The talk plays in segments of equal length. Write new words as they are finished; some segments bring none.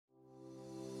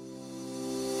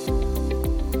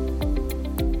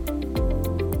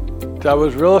I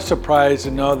was real surprised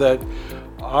to know that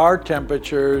our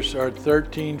temperatures are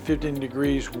 13, 15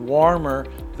 degrees warmer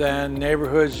than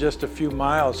neighborhoods just a few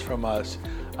miles from us.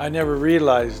 I never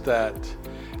realized that,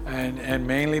 and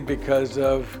mainly because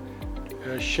of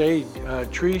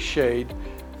tree shade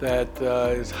that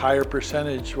is higher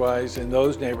percentage-wise in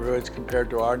those neighborhoods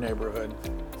compared to our neighborhood.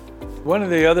 One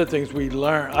of the other things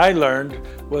I learned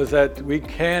was that we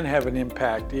can have an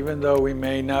impact, even though we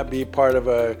may not be part of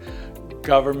a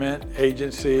government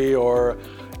agency or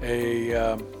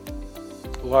a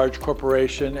large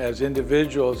corporation. As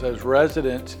individuals, as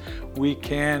residents, we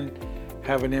can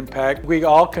have an impact. We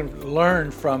all can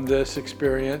learn from this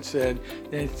experience and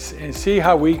see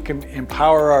how we can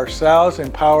empower ourselves,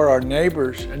 empower our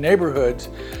neighborhoods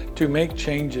to make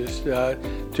changes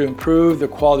to improve the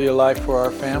quality of life for our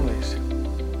families.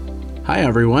 Hi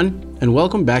everyone, and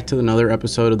welcome back to another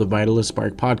episode of the Vitalist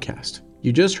Spark podcast.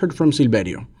 You just heard from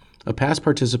Silverio, a past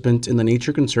participant in the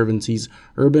Nature Conservancy's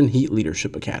Urban Heat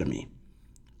Leadership Academy.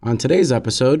 On today's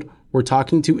episode, we're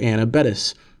talking to Anna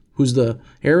Bettis, who's the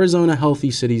Arizona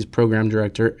Healthy Cities Program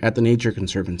Director at the Nature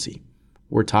Conservancy.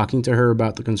 We're talking to her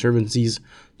about the Conservancy's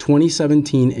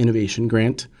 2017 Innovation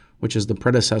Grant, which is the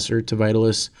predecessor to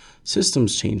Vitalist's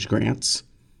Systems Change Grants.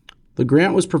 The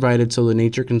grant was provided so the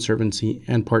Nature Conservancy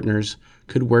and partners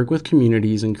could work with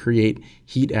communities and create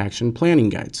heat action planning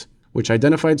guides, which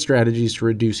identified strategies to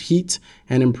reduce heat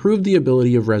and improve the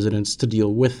ability of residents to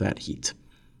deal with that heat.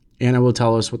 Anna will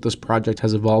tell us what this project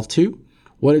has evolved to,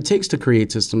 what it takes to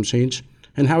create systems change,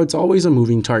 and how it's always a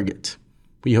moving target.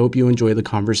 We hope you enjoy the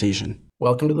conversation.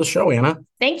 Welcome to the show, Anna.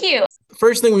 Thank you. The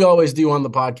first thing we always do on the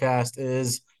podcast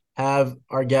is have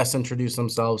our guests introduce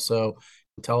themselves. So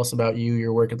tell us about you,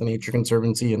 your work at the Nature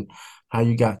Conservancy, and how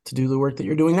you got to do the work that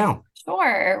you're doing now.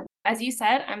 Sure. As you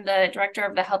said, I'm the director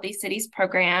of the Healthy Cities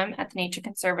program at the Nature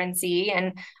Conservancy,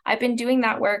 and I've been doing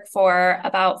that work for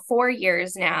about 4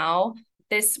 years now.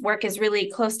 This work is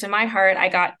really close to my heart. I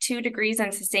got 2 degrees in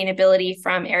sustainability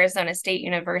from Arizona State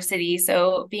University,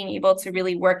 so being able to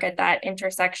really work at that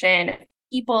intersection,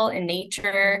 people and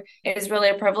nature, is really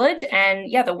a privilege.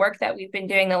 And the work that we've been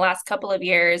doing the last couple of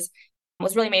years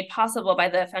was really made possible by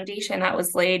the foundation that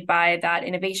was laid by that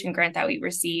innovation grant that we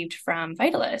received from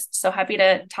Vitalist. So happy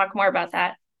to talk more about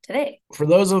that today. For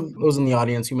those in the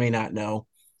audience who may not know,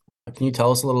 can you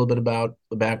tell us a little bit about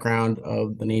the background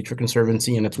of the Nature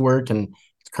Conservancy and its work and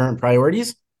its current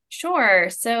priorities?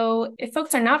 Sure. So if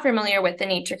folks are not familiar with the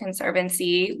Nature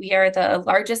Conservancy, we are the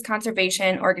largest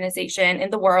conservation organization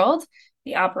in the world.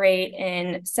 We operate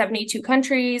in 72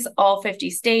 countries, all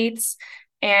 50 states,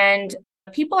 and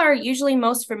people are usually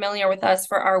most familiar with us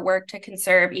for our work to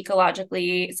conserve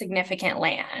ecologically significant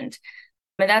land.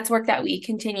 And that's work that we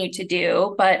continue to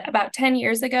do. But about 10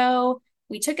 years ago,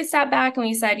 we took a step back and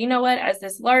we said, you know what, as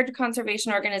this large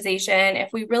conservation organization,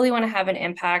 if we really want to have an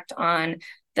impact on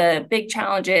the big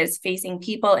challenges facing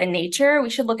people and nature, we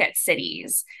should look at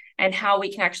cities and how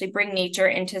we can actually bring nature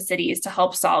into cities to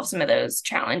help solve some of those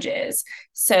challenges.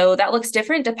 So that looks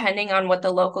different depending on what the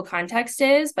local context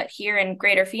is. But here in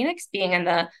Greater Phoenix, being in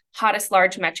the hottest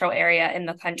large metro area in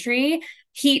the country,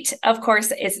 heat, of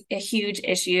course, is a huge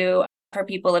issue for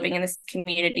people living in this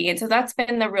community. And so that's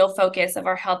been the real focus of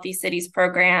our Healthy Cities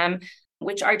program,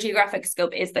 which our geographic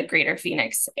scope is the Greater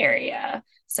Phoenix area.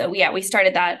 So we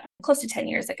started that close to 10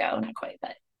 years ago, not quite,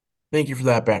 but. Thank you for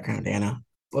that background, Anna.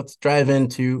 Let's dive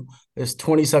into this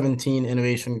 2017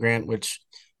 Innovation Grant, which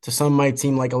to some might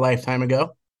seem like a lifetime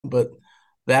ago, but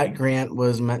that grant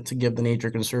was meant to give the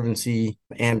Nature Conservancy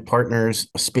and partners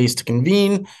a space to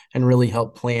convene and really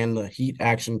help plan the heat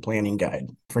action planning guide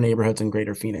for neighborhoods in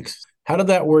Greater Phoenix. How did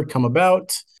that work come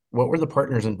about? What were the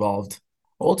partners involved?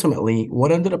 Ultimately,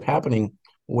 what ended up happening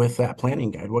with that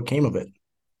planning guide? What came of it?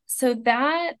 So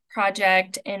that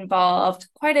project involved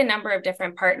quite a number of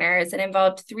different partners. It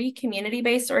involved 3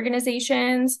 community-based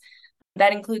organizations.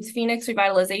 That includes Phoenix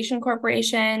Revitalization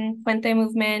Corporation, Puente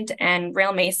Movement, and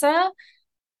Rail Mesa.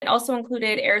 It also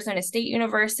included Arizona State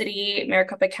University,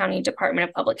 Maricopa County Department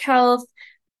of Public Health,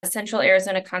 Central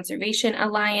Arizona Conservation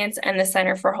Alliance, and the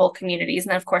Center for Whole Communities,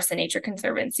 and of course, the Nature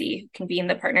Conservancy convened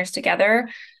the partners together.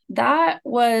 That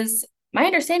was, my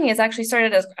understanding, is actually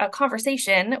started as a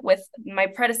conversation with my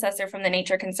predecessor from the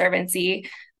Nature Conservancy.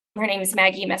 Her name is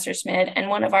Maggie Messerschmidt, and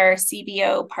one of our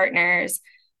CBO partners,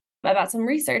 about some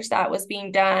research that was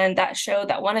being done that showed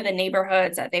that one of the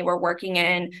neighborhoods that they were working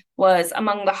in was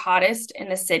among the hottest in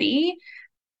the city.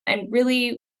 And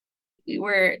really, we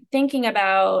were thinking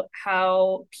about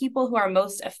how people who are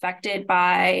most affected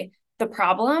by the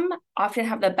problem often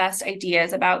have the best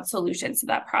ideas about solutions to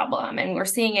that problem. And we're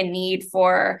seeing a need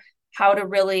for how to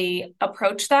really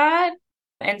approach that.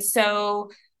 And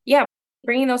so,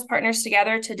 bringing those partners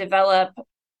together to develop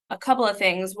a couple of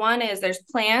things. One is there's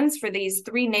plans for these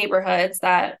 3 neighborhoods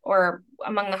that are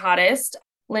among the hottest: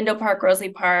 Lindo Park, Rosalie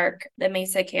Park, the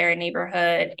Mesa Care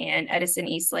neighborhood, and Edison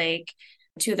Eastlake.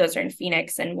 2 of those are in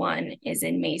Phoenix and 1 is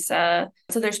in Mesa.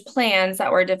 So there's plans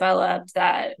that were developed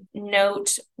that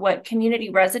note what community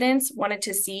residents wanted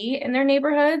to see in their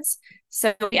neighborhoods.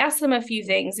 So we asked them a few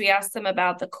things. We asked them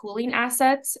about the cooling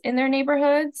assets in their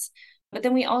neighborhoods, but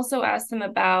then we also asked them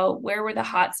about where were the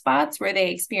hot spots where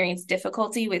they experienced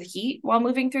difficulty with heat while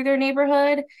moving through their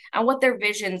neighborhood, and what their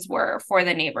visions were for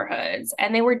the neighborhoods.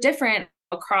 And they were different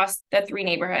across the 3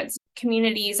 neighborhoods.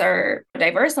 Communities are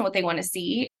diverse, and what they want to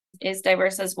see is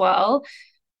diverse as well.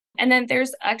 And then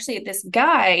there's actually this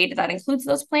guide that includes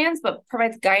those plans, but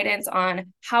provides guidance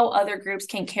on how other groups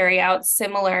can carry out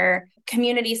similar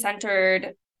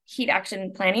community-centered heat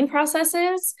action planning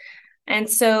processes. And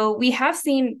so we have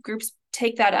seen groups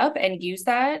take that up and use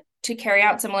that to carry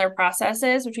out similar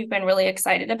processes, which we've been really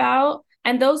excited about.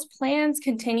 And those plans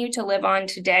continue to live on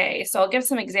today. So I'll give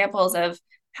some examples of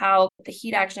how the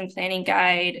heat action planning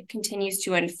guide continues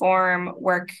to inform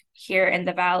work here in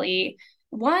the Valley.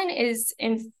 One is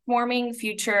informing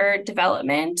future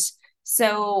development.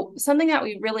 So something that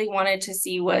we really wanted to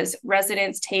see was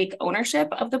residents take ownership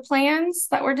of the plans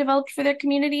that were developed for their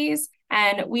communities.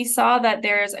 And we saw that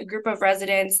there's a group of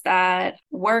residents that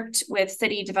worked with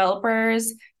city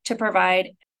developers to provide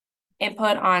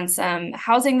input on some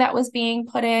housing that was being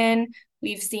put in.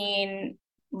 We've seen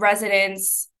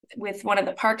residents with one of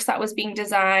the parks that was being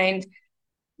designed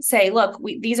say, look,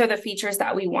 these are the features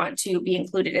that we want to be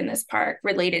included in this park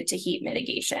related to heat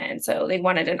mitigation. So they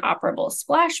wanted an operable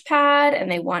splash pad and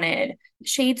they wanted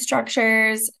shade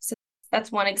structures. So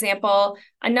that's one example.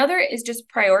 Another is just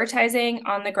prioritizing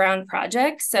on the ground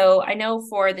projects. So I know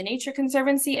for the Nature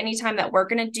Conservancy, anytime that we're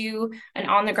going to do an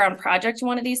on the ground project in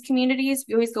one of these communities,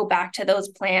 we always go back to those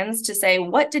plans to say,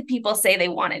 what did people say they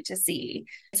wanted to see?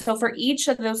 So for each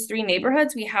of those 3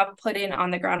 neighborhoods, we have put in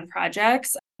on the ground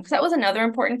projects. Because that was another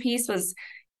important piece, was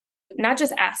not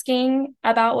just asking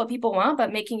about what people want,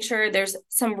 but making sure there's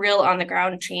some real on the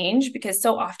ground change, because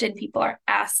so often people are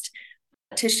asked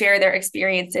to share their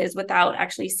experiences without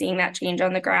actually seeing that change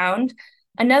on the ground.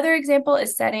 Another example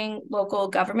is setting local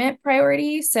government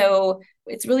priorities. So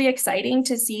it's really exciting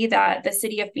to see that the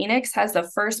city of Phoenix has the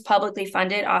first publicly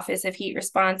funded Office of Heat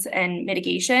Response and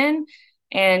Mitigation.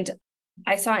 And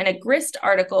I saw in a GRIST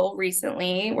article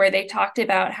recently where they talked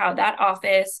about how that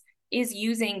office is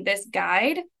using this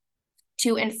guide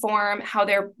to inform how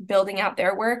they're building out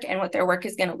their work and what their work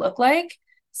is going to look like.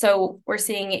 So we're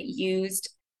seeing it used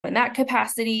in that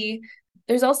capacity.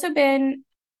 There's also been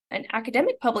an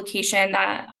academic publication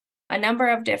that a number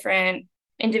of different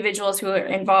individuals who are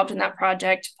involved in that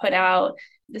project put out.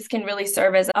 This can really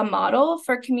serve as a model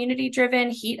for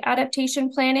community-driven heat adaptation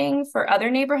planning for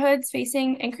other neighborhoods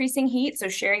facing increasing heat. So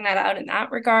sharing that out in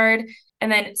that regard.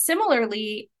 And then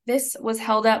similarly, this was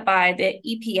held up by the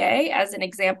EPA as an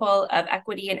example of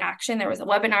equity in action. There was a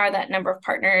webinar that a number of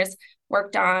partners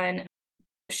worked on,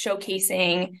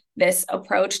 showcasing this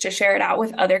approach to share it out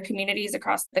with other communities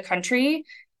across the country.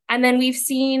 And then we've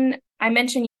seen, I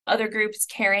mentioned other groups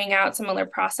carrying out similar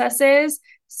processes.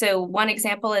 So one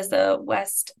example is the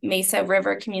West Mesa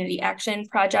River Community Action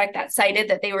Project that cited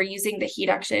that they were using the heat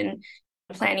action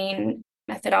planning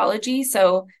methodology.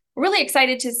 So we're really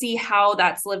excited to see how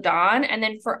that's lived on. And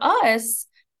then for us,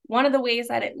 one of the ways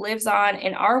that it lives on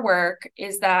in our work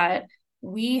is that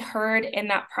we heard in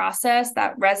that process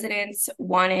that residents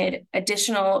wanted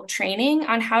additional training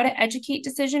on how to educate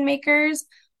decision makers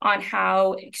on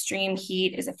how extreme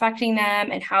heat is affecting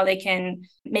them and how they can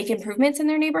make improvements in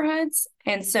their neighborhoods.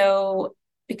 And so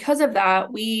because of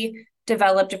that, we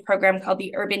developed a program called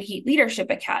the Urban Heat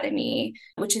Leadership Academy,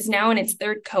 which is now in its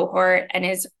 3rd cohort and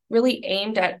is really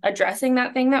aimed at addressing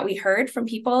that thing that we heard from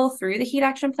people through the heat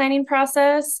action planning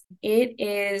process. It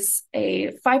is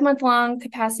a 5-month-long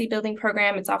capacity building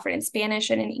program. It's offered in Spanish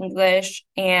and in English,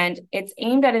 and it's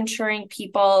aimed at ensuring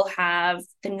people have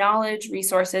the knowledge,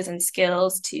 resources, and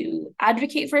skills to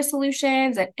advocate for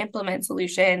solutions and implement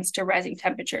solutions to rising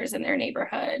temperatures in their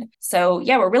neighborhood. So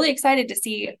yeah, we're really excited to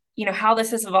see, how this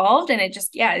has evolved, and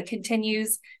it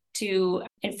continues to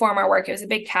inform our work. It was a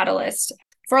big catalyst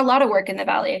for a lot of work in the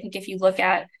Valley. I think if you look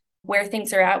at where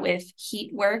things are at with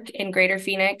heat work in Greater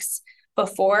Phoenix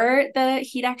before the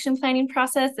heat action planning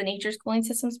process, the Nature's Cooling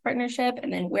Systems Partnership,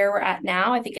 and then where we're at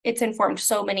now, I think it's informed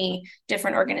so many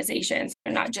different organizations,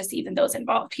 and not just even those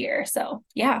involved here. So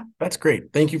yeah. That's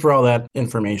great. Thank you for all that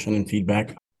information and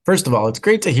feedback. First of all, it's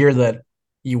great to hear that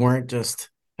you weren't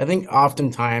just, I think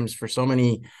oftentimes for so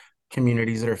many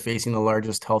communities that are facing the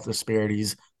largest health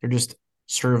disparities, they're just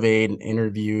surveyed and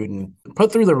interviewed and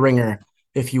put through the ringer,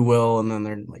 if you will. And then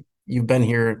they're like, you've been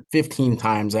here 15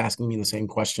 times asking me the same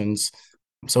questions.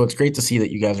 So it's great to see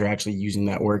that you guys are actually using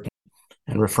that work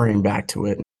and referring back to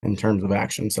it in terms of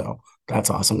action. So that's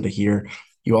awesome to hear.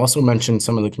 You also mentioned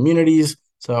some of the communities.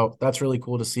 So that's really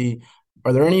cool to see.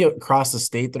 Are there any across the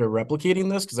state that are replicating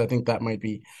this? Because I think that might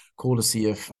be cool to see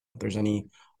if there's any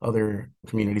other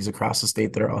communities across the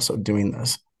state that are also doing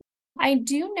this. I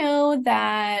do know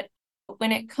that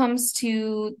when it comes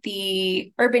to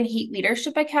the Urban Heat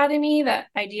Leadership Academy, that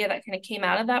idea that kind of came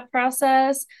out of that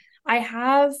process, I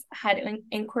have had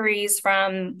inquiries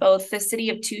from both the city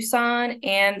of Tucson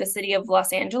and the city of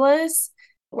Los Angeles,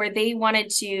 where they wanted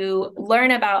to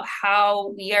learn about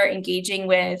how we are engaging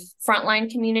with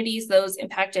frontline communities, those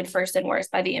impacted first and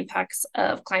worst by the impacts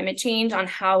of climate change, on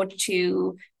how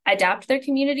to adapt their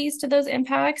communities to those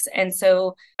impacts. And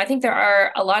so I think there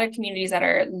are a lot of communities that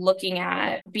are looking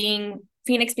at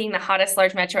Phoenix being the hottest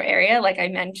large metro area, like I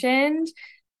mentioned.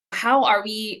 How are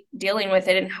we dealing with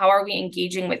it, and how are we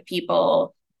engaging with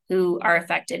people who are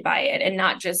affected by it, and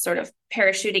not just sort of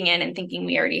parachuting in and thinking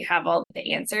we already have all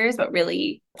the answers, but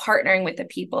really partnering with the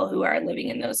people who are living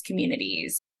in those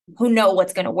communities, who know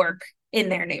what's going to work in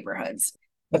their neighborhoods.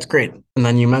 That's great. And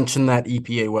then you mentioned that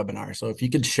EPA webinar. So if you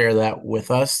could share that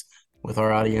with us, with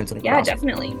our audience. And yeah,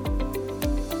 definitely.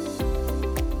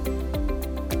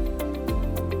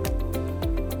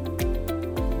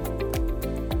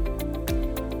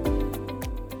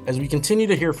 As we continue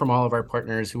to hear from all of our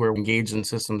partners who are engaged in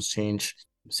systems change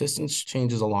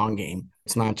is a long game.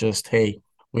 It's not just, hey,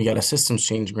 we got a systems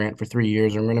change grant for 3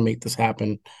 years, and we're going to make this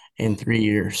happen in 3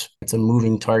 years. It's a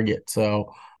moving target.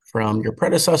 So from your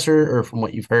predecessor, or from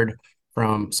what you've heard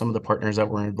from some of the partners that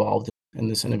were involved in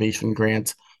this innovation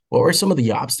grant, what were some of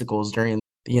the obstacles during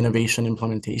the innovation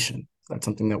implementation? That's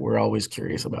something that we're always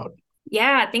curious about.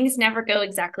 Yeah, things never go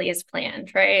exactly as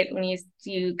planned, right? When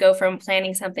you go from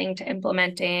planning something to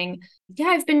implementing. Yeah,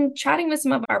 I've been chatting with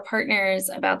some of our partners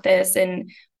about this, and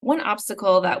one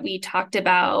obstacle that we talked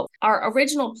about, our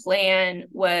original plan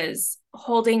was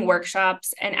holding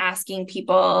workshops and asking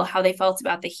people how they felt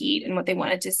about the heat and what they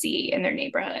wanted to see in their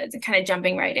neighborhoods, and kind of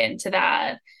jumping right into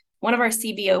that. One of our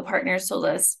CBO partners told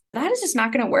us that is just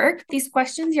not going to work. These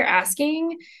questions you're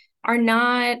asking are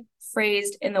not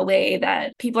phrased in the way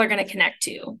that people are going to connect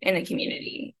to in the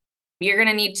community. You're going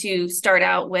to need to start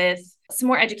out with some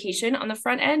more education on the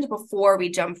front end before we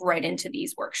jump right into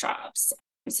these workshops.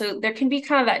 So there can be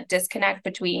kind of that disconnect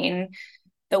between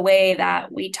the way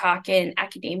that we talk in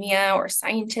academia or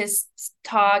scientists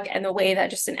talk and the way that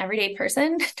just an everyday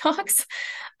person talks.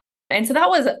 And so that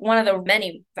was one of the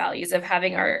many values of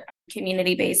having our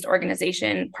community-based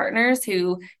organization partners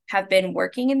who have been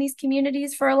working in these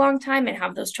communities for a long time and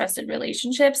have those trusted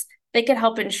relationships. They could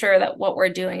help ensure that what we're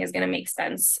doing is going to make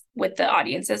sense with the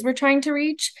audiences we're trying to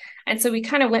reach. And so we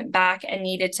kind of went back and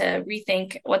needed to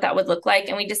rethink what that would look like.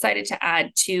 And we decided to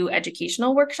add 2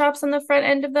 educational workshops on the front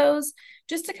end of those,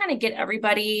 just to kind of get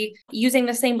everybody using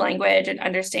the same language and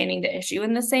understanding the issue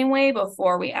in the same way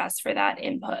before we asked for that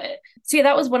input. So yeah,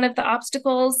 that was one of the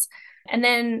obstacles. And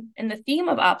then in the theme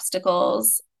of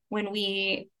obstacles, when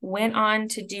we went on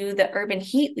to do the Urban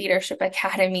Heat Leadership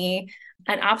Academy,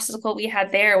 an obstacle we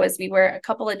had there was we were a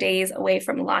couple of days away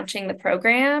from launching the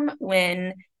program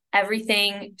when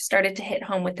everything started to hit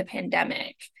home with the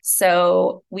pandemic.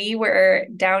 So we were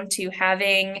down to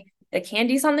having the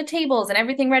candies on the tables and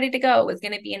everything ready to go. It was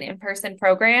going to be an in-person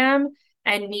program,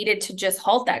 and needed to just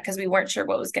halt that because we weren't sure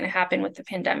what was going to happen with the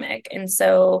pandemic. And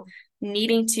so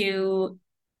needing to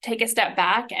take a step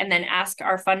back and then ask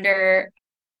our funder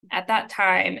at that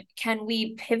time, can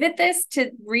we pivot this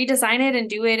to redesign it and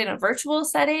do it in a virtual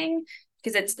setting?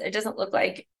 Because it doesn't look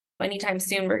like anytime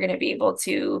soon we're going to be able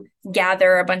to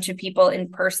gather a bunch of people in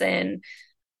person.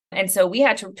 And so we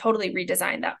had to totally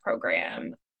redesign that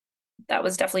program. That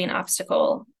was definitely an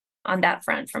obstacle on that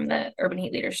front from the Urban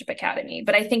Heat Leadership Academy.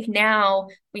 But I think now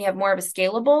we have more of a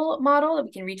scalable model that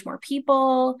we can reach more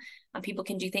people. People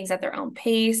can do things at their own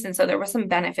pace. And so there were some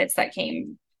benefits that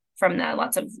came from that,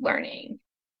 lots of learning.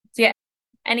 So yeah,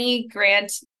 any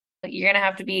grant, you're going to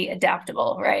have to be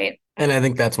adaptable, right? And I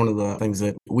think that's one of the things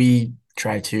that we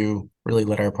try to really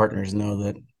let our partners know,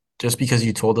 that just because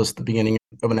you told us at the beginning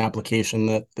of an application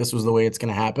that this was the way it's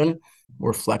going to happen,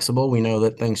 we're flexible. We know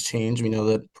that things change. We know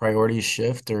that priorities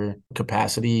shift, or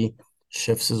capacity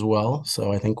shifts as well.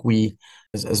 So I think we,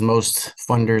 as most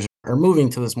funders, are moving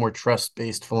to this more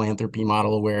trust-based philanthropy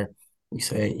model where we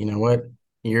say, you know what,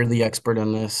 you're the expert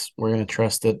on this. We're going to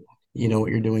trust that you know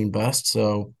what you're doing best.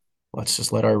 So let's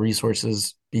just let our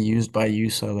resources be used by you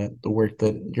so that the work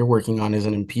that you're working on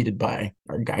isn't impeded by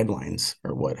our guidelines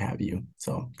or what have you.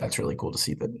 So that's really cool to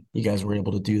see that you guys were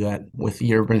able to do that with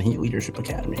the Urban Heat Leadership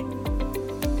Academy.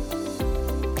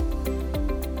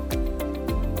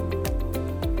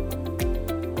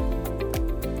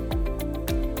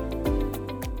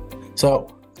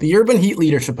 So the Urban Heat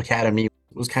Leadership Academy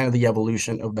was kind of the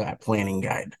evolution of that planning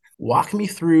guide. Walk me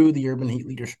through the Urban Heat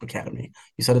Leadership Academy.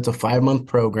 You said it's a 5-month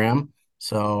program.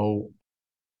 So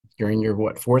you're in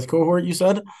your fourth cohort, you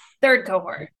said? Third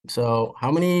cohort. So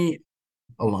how many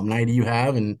alumni do you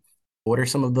have, and what are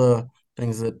some of the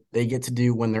things that they get to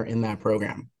do when they're in that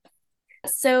program?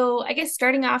 So I guess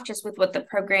starting off just with what the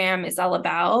program is all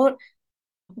about,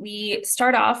 we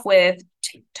start off with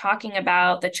talking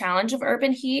about the challenge of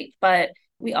urban heat, but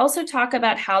we also talk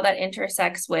about how that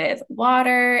intersects with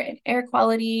water and air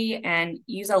quality and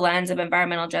use a lens of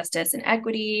environmental justice and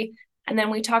equity. And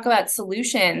then we talk about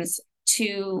solutions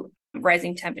to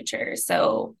rising temperatures.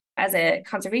 So as a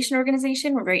conservation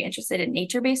organization, we're very interested in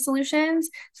nature-based solutions.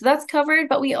 So that's covered,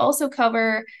 but we also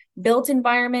cover built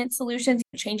environment solutions,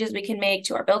 changes we can make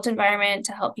to our built environment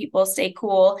to help people stay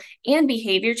cool, and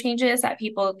behavior changes that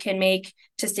people can make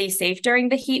to stay safe during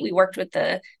the heat. We worked with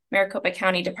the Maricopa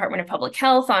County Department of Public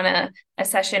Health on a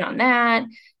session on that.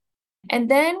 And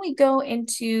then we go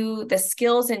into the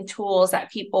skills and tools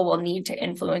that people will need to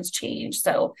influence change.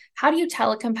 So how do you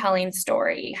tell a compelling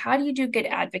story? How do you do good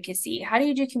advocacy? How do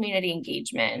you do community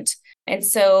engagement? And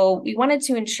so we wanted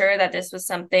to ensure that this was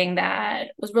something that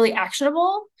was really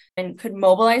actionable and could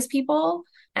mobilize people.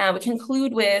 We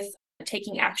conclude with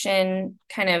taking action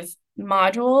kind of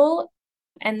module.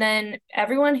 And then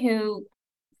everyone who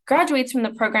graduates from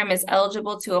the program is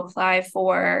eligible to apply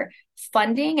for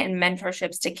funding and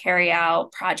mentorships to carry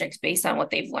out projects based on what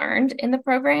they've learned in the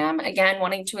program. Again,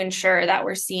 wanting to ensure that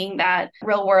we're seeing that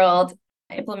real world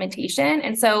implementation.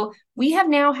 And so we have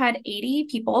now had 80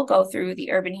 people go through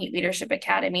the Urban Heat Leadership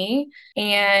Academy,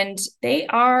 and they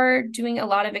are doing a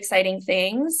lot of exciting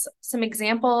things. Some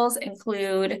examples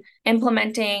include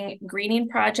implementing greening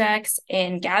projects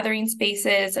in gathering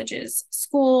spaces such as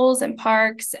schools and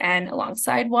parks and along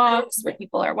sidewalks where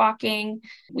people are walking.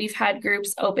 We've had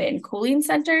groups open cooling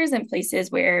centers in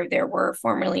places where there were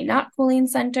formerly not cooling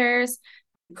centers.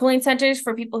 Cooling centers,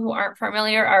 for people who aren't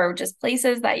familiar, are just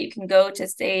places that you can go to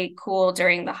stay cool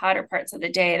during the hotter parts of the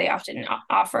day. They often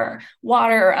offer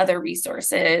water or other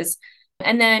resources.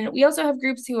 And then we also have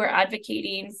groups who are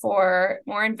advocating for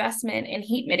more investment in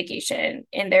heat mitigation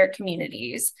in their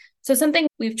communities. So something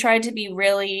we've tried to be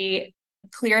really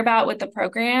clear about with the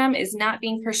program is not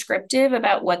being prescriptive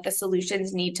about what the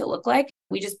solutions need to look like.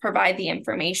 We just provide the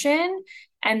information,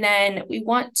 and then we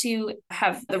want to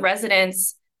have the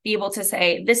residents be able to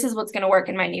say, this is what's going to work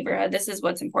in my neighborhood. This is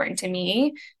what's important to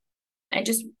me. And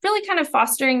just really kind of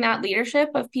fostering that leadership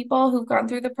of people who've gone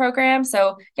through the program.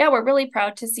 So yeah, we're really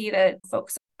proud to see that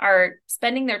folks are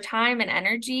spending their time and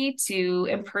energy to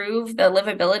improve the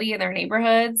livability in their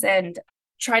neighborhoods and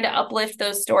try to uplift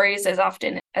those stories as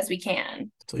often as we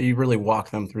can. So you really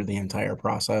walk them through the entire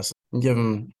process and give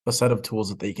them a set of tools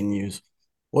that they can use.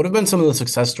 What have been some of the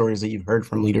success stories that you've heard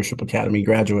from Leadership Academy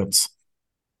graduates?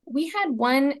 We had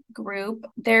one group.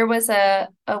 There was a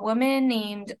woman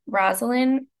named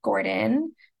Rosalind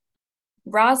Gordon.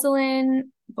 Rosalind,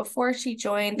 before she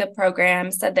joined the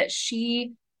program, said that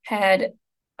she had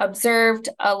observed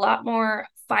a lot more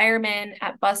firemen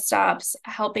at bus stops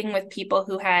helping with people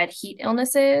who had heat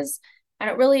illnesses. And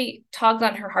it really tugged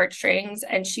on her heartstrings.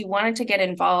 And she wanted to get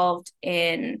involved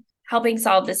in helping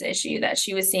solve this issue that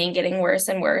she was seeing getting worse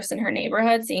and worse in her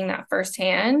neighborhood, seeing that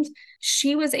firsthand.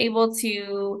 She was able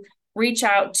to reach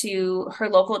out to her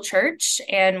local church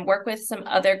and work with some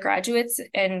other graduates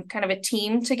and kind of a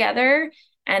team together.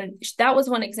 And that was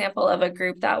one example of a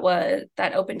group that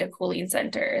opened a cooling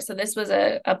center. So this was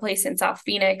a place in South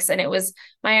Phoenix, and it was,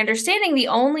 my understanding, the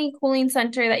only cooling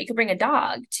center that you could bring a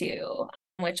dog to,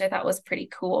 which I thought was pretty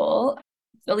cool,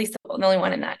 at least the only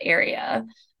one in that area.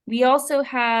 We also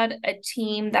had a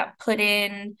team that put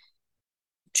in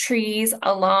trees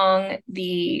along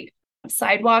the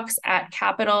sidewalks at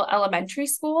Capitol Elementary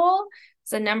School.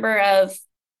 So a number of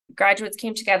graduates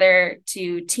came together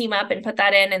to team up and put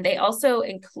that in, and they also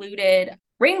included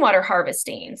rainwater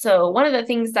harvesting. So one of the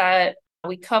things that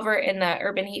we cover in the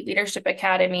Urban Heat Leadership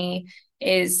Academy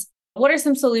is what are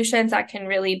some solutions that can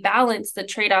really balance the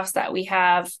trade-offs that we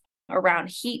have around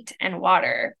heat and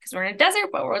water, because we're in a desert,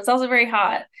 but it's also very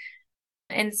hot.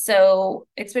 And so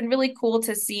it's been really cool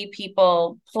to see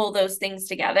people pull those things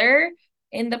together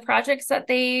in the projects that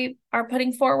they are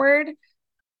putting forward.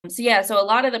 So a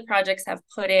lot of the projects have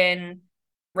put in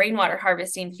rainwater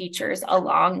harvesting features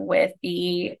along with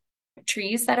the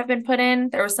trees that have been put in.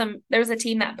 There was a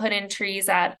team that put in trees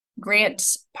at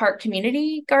Grant Park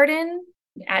Community Garden,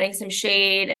 adding some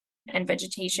shade and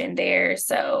vegetation there.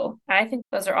 So I think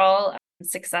those are all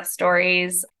success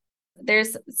stories.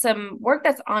 There's some work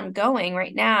that's ongoing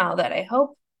right now that I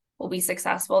hope will be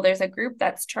successful. There's a group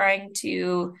that's trying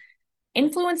to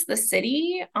influence the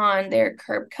city on their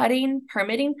curb cutting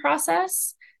permitting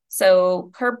process.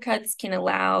 So curb cuts can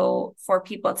allow for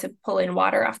people to pull in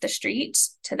water off the street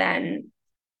to then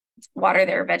water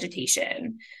their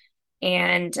vegetation.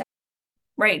 And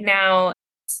right now,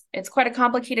 it's quite a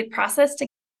complicated process to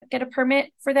get a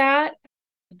permit for that.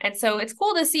 And so it's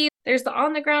cool to see there's the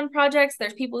on-the-ground projects.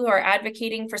 There's people who are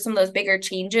advocating for some of those bigger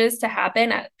changes to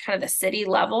happen at kind of the city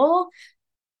level.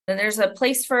 And there's a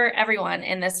place for everyone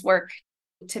in this work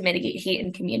to mitigate heat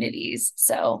in communities.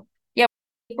 So yeah,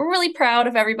 we're really proud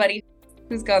of everybody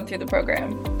who's gone through the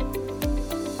program.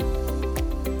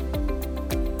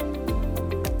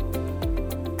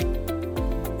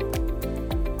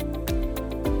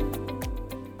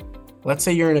 Let's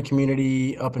say you're in a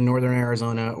community up in northern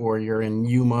Arizona, or you're in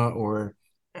Yuma, or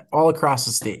all across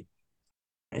the state,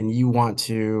 and you want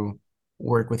to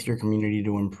work with your community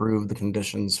to improve the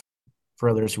conditions for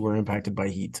others who are impacted by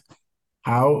heat.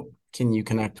 How can you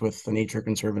connect with the Nature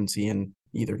Conservancy and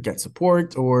either get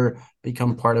support or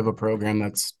become part of a program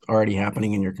that's already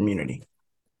happening in your community?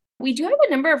 We do have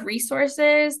a number of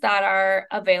resources that are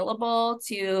available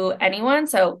to anyone.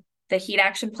 So the Heat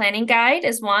Action Planning Guide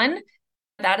is one.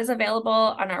 That is available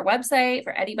on our website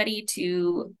for anybody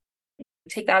to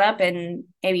take that up and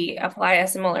maybe apply a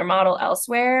similar model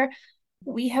elsewhere.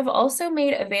 We have also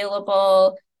made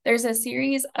available, there's a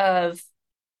series of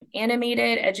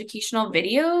animated educational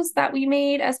videos that we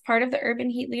made as part of the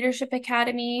Urban Heat Leadership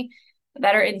Academy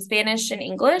that are in Spanish and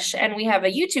English. And we have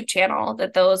a YouTube channel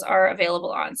that those are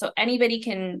available on. So anybody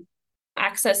can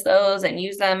access those and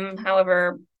use them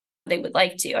however they would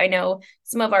like to. I know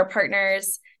some of our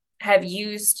partners have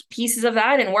used pieces of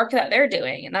that in work that they're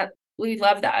doing, and that we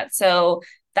love that. So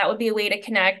that would be a way to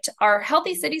connect. Our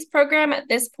Healthy Cities program at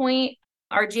this point,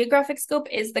 our geographic scope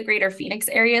is the greater Phoenix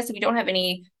area. So we don't have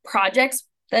any projects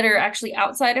that are actually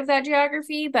outside of that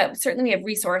geography, but certainly we have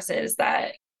resources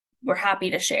that we're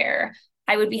happy to share.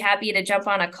 I would be happy to jump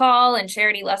on a call and share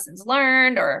any lessons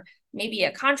learned, or maybe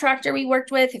a contractor we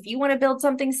worked with. If you want to build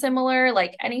something similar,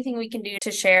 like anything we can do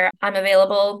to share, I'm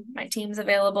available. My team's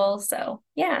available. So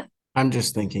yeah. I'm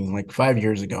just thinking, like 5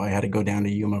 years ago, I had to go down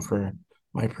to Yuma for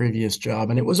my previous job,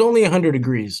 and it was only 100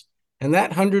 degrees. And that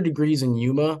 100 degrees in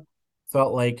Yuma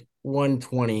felt like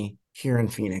 120 here in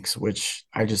Phoenix, which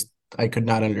I could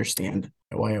not understand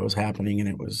why it was happening. And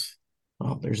it was,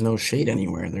 well, there's no shade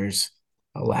anywhere. There's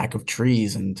a lack of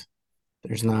trees, and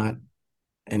there's not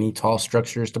any tall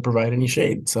structures to provide any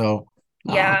shade. So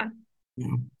yeah.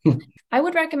 Yeah. I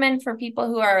would recommend for people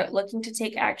who are looking to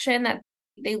take action that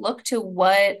they look to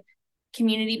what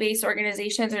community-based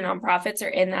organizations or nonprofits are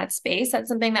in that space. That's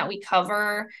something that we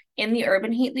cover in the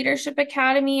Urban Heat Leadership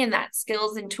Academy, and that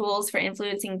skills and tools for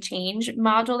influencing change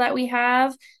module that we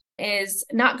have is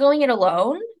not going it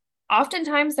alone.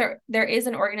 Oftentimes there is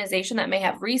an organization that may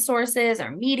have resources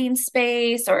or meeting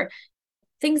space or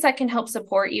things that can help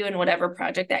support you in whatever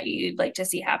project that you'd like to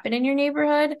see happen in your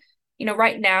neighborhood. You know,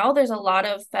 right now there's a lot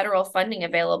of federal funding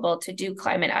available to do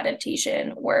climate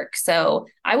adaptation work. So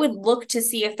I would look to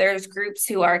see if there's groups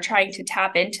who are trying to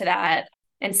tap into that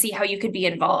and see how you could be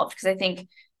involved. Because I think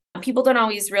people don't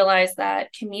always realize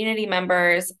that community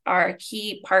members are a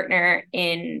key partner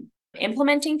in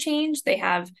implementing change. They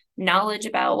have knowledge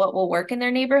about what will work in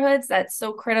their neighborhoods. That's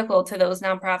so critical to those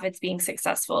nonprofits being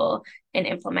successful in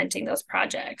implementing those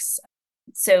projects.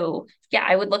 So yeah,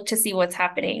 I would look to see what's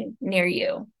happening near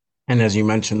you. And as you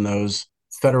mentioned, those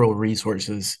federal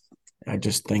resources, I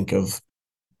just think of,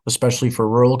 especially for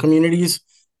rural communities,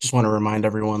 just want to remind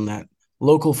everyone that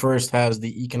Local First has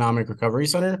the Economic Recovery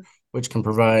Center, which can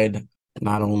provide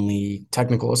not only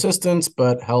technical assistance,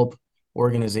 but help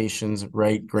organizations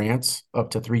write grants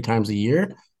up to 3 times a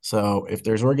year. So if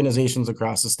there's organizations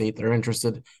across the state that are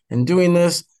interested in doing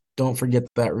this, don't forget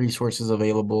that resource is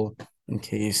available in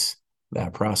case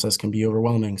that process can be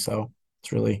overwhelming. So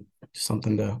it's really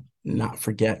something to not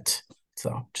forget.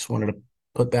 So just wanted to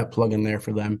put that plug in there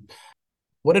for them.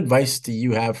 What advice do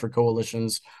you have for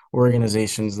coalitions or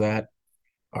organizations that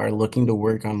are looking to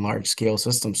work on large-scale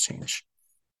systems change?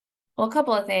 Well, a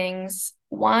couple of things.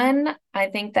 One, I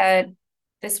think that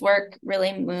this work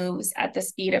really moves at the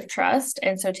speed of trust.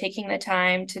 And so taking the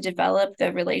time to develop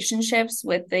the relationships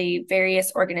with the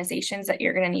various organizations that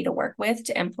you're going to need to work with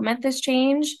to implement this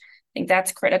change, I think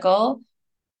that's critical.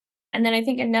 And then I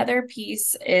think another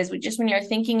piece is when you're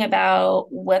thinking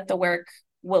about what the work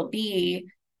will be,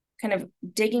 kind of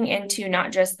digging into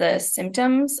not just the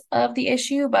symptoms of the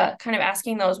issue, but kind of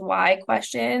asking those why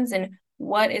questions and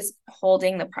what is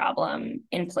holding the problem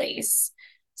in place.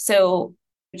 So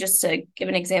just to give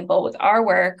an example with our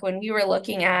work, when we were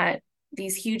looking at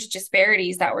these huge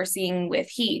disparities that we're seeing with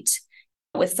heat,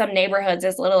 with some neighborhoods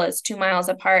as little as 2 miles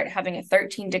apart having a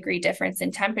 13-degree difference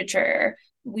in temperature,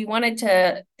 we wanted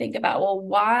to think about, well,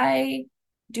 why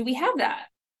do we have that?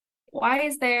 Why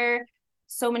is there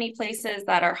so many places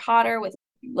that are hotter with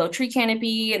low tree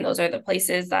canopy, and those are the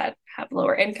places that have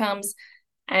lower incomes?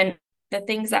 And the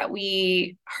things that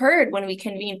we heard when we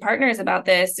convened partners about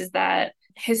this is that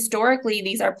historically,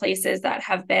 these are places that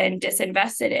have been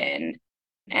disinvested in,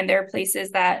 and they're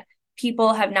places that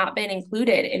people have not been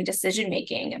included in decision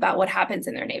making about what happens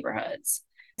in their neighborhoods.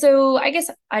 So I guess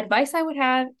advice I would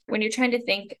have when you're trying to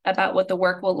think about what the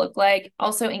work will look like,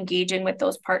 also engaging with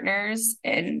those partners.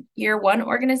 And you're one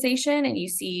organization and you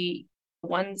see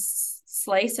one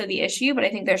slice of the issue, but I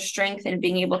think there's strength in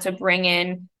being able to bring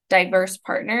in diverse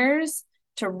partners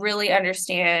to really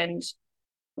understand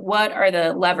what are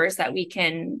the levers that we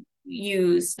can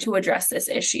use to address this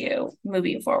issue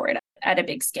moving forward at a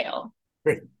big scale.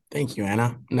 Great. Thank you,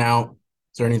 Anna. Now,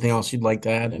 is there anything else you'd like to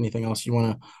add? Anything else you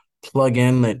want to plug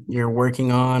in that you're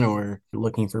working on, or you're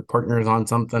looking for partners on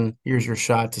something? Here's your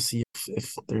shot to see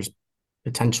if there's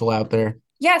potential out there.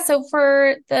 Yeah, so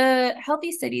for the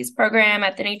Healthy Cities program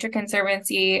at the Nature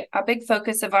Conservancy, a big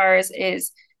focus of ours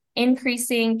is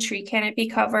increasing tree canopy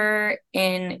cover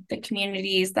in the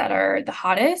communities that are the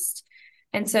hottest.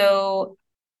 And so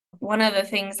one of the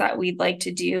things that we'd like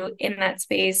to do in that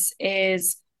space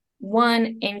is,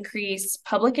 one, increase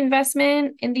public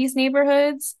investment in these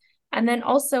neighborhoods. And then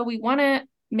also we want to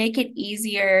make it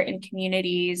easier in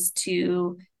communities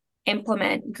to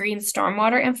implement green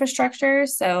stormwater infrastructure.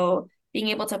 So being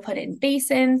able to put in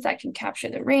basins that can capture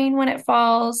the rain when it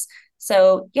falls.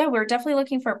 So yeah, we're definitely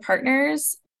looking for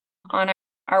partners on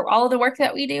all of the work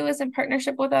that we do is in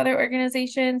partnership with other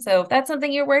organizations. So if that's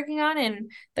something you're working on in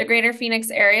the greater Phoenix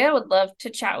area, would love to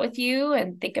chat with you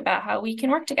and think about how we can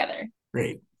work together.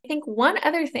 Great. I think one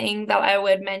other thing that I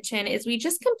would mention is we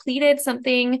just completed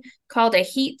something called a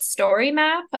heat story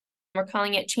map. We're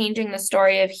calling it Changing the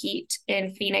Story of Heat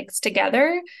in Phoenix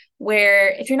Together, where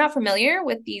if you're not familiar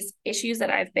with these issues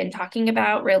that I've been talking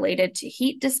about related to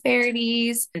heat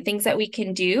disparities and things that we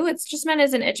can do, it's just meant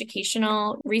as an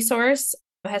educational resource.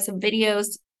 It has some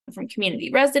videos from community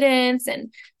residents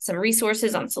and some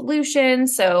resources on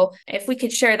solutions. So if we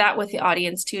could share that with the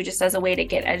audience too, just as a way to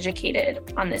get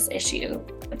educated on this issue,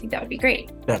 I think that would be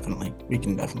great. Definitely. We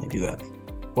can definitely do that.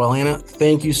 Well, Anna,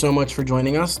 thank you so much for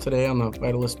joining us today on the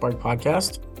Vitalist Spark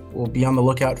podcast. We'll be on the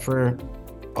lookout for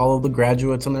all of the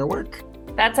graduates and their work.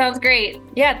 That sounds great.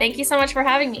 Yeah, thank you so much for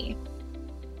having me.